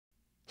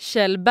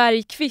Kjell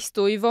Bergqvist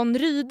och Yvonne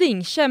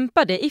Ryding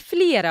kämpade i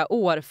flera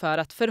år för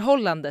att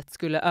förhållandet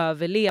skulle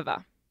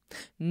överleva.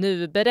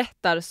 Nu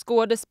berättar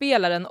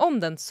skådespelaren om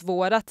den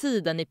svåra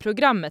tiden i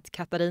programmet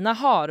Katarina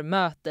Hahr,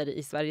 möter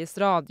i Sveriges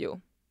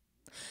Radio.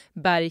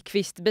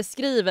 Bergqvist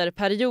beskriver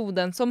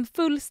perioden som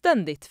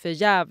fullständigt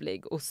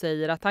förjävlig och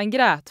säger att han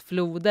grät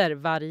floder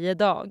varje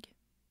dag.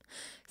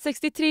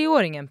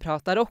 63-åringen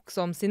pratar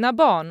också om sina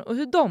barn och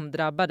hur de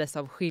drabbades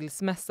av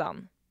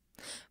skilsmässan.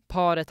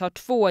 Paret har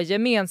 2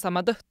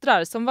 gemensamma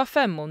döttrar som var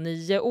 5 och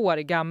 9 år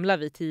gamla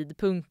vid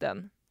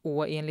tidpunkten.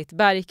 Och enligt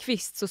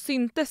Bergqvist så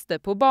syntes det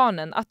på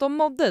barnen att de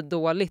mådde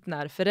dåligt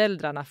när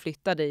föräldrarna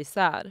flyttade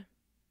isär.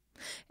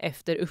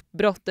 Efter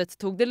uppbrottet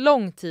tog det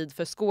lång tid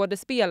för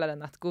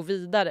skådespelaren att gå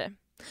vidare.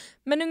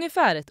 Men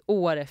ungefär 1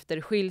 år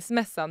efter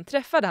skilsmässan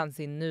träffade han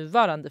sin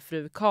nuvarande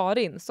fru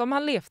Karin som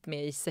han levt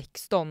med i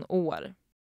 16 år.